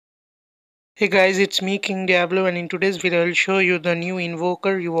Hey guys, it's me King Diablo, and in today's video I'll show you the new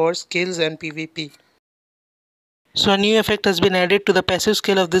Invoker Rework skills and PvP. So a new effect has been added to the passive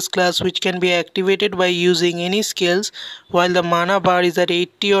skill of this class, which can be activated by using any skills while the mana bar is at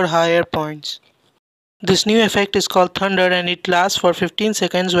 80 or higher points. This new effect is called Thunder and it lasts for 15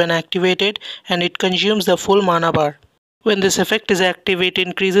 seconds when activated, and it consumes the full mana bar. When this effect is active, it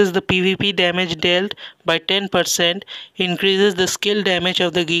increases the PvP damage dealt by 10%, increases the skill damage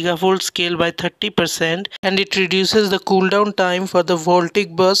of the Gigavolt skill by 30%, and it reduces the cooldown time for the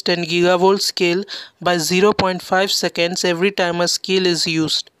Voltic Burst and Gigavolt skill by 0.5 seconds every time a skill is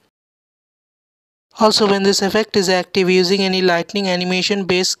used. Also, when this effect is active, using any lightning animation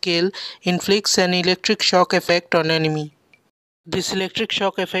based skill inflicts an electric shock effect on enemy. This electric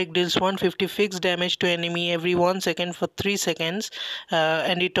shock effect deals 150 fixed damage to enemy every 1 second for 3 seconds,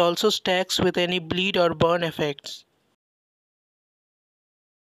 and it also stacks with any bleed or burn effects.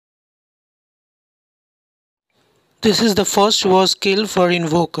 This is the first war skill for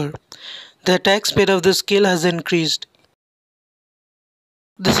Invoker. The attack speed of the skill has increased.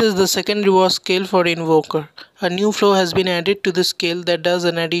 This is the second reward skill for Invoker. A new flow has been added to the skill that does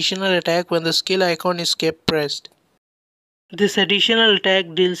an additional attack when the skill icon is kept pressed. This additional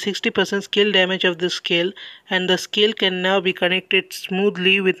attack deals 60% skill damage of the skill, and the skill can now be connected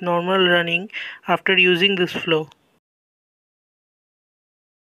smoothly with normal running after using this flow.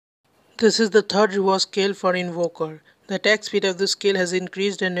 This is the third reward skill for Invoker. The attack speed of the skill has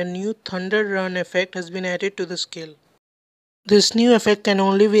increased and a new Thunder Run effect has been added to the skill. This new effect can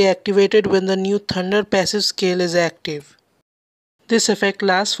only be activated when the new Thunder passive skill is active. This effect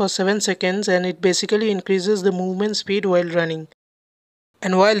lasts for 7 seconds and it basically increases the movement speed while running.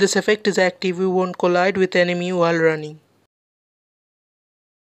 And while this effect is active, we won't collide with enemy while running.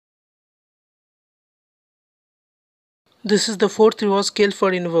 This is the fourth reward skill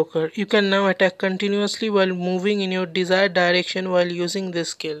for Invoker. You can now attack continuously while moving in your desired direction while using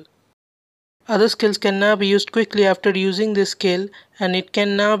this skill. Other skills can now be used quickly after using this skill, and it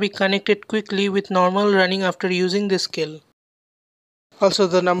can now be connected quickly with normal running after using this skill. Also,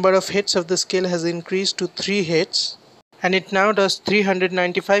 the number of hits of the skill has increased to 3 hits, and it now does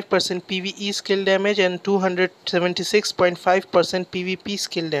 395% PvE skill damage and 276.5% PvP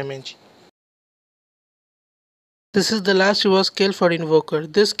skill damage. This is the last reward skill for Invoker.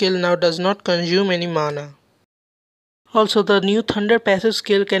 This skill now does not consume any mana. Also, the new Thunder passive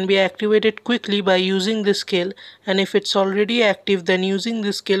skill can be activated quickly by using this skill, and if it's already active, then using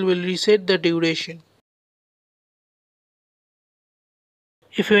this skill will reset the duration.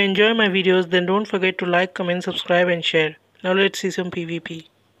 If you enjoy my videos, then don't forget to like, comment, subscribe and share. Now let's see some PvP.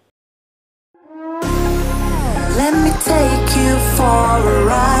 Let me take you for a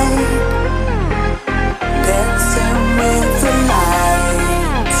ride, dancing with the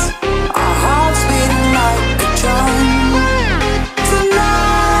lights, our hearts beating like a drum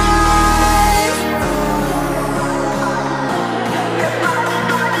tonight.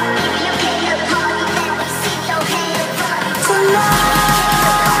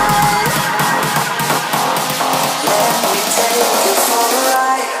 Let me take you for a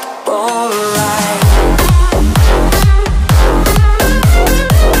ride, for a ride.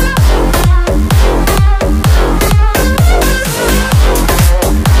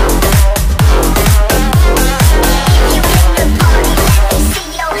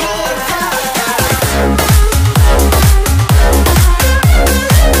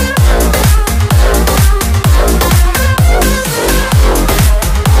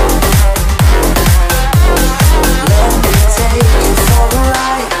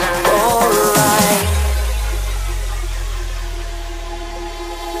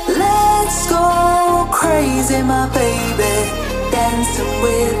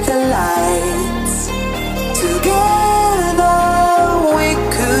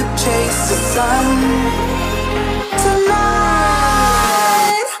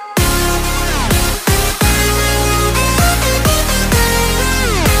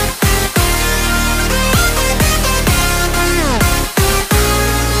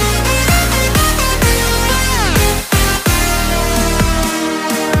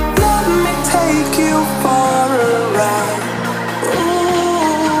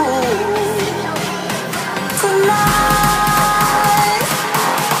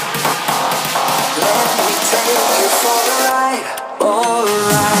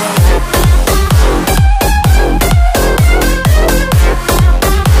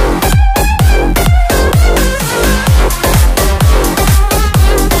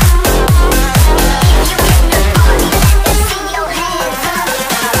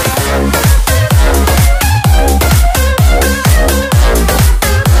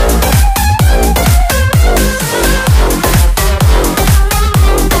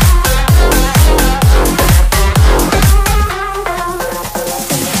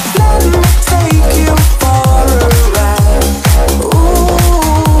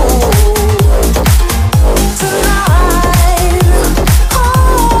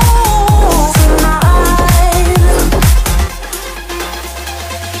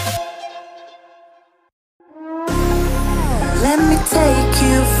 take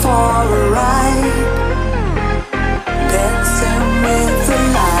you for a ride.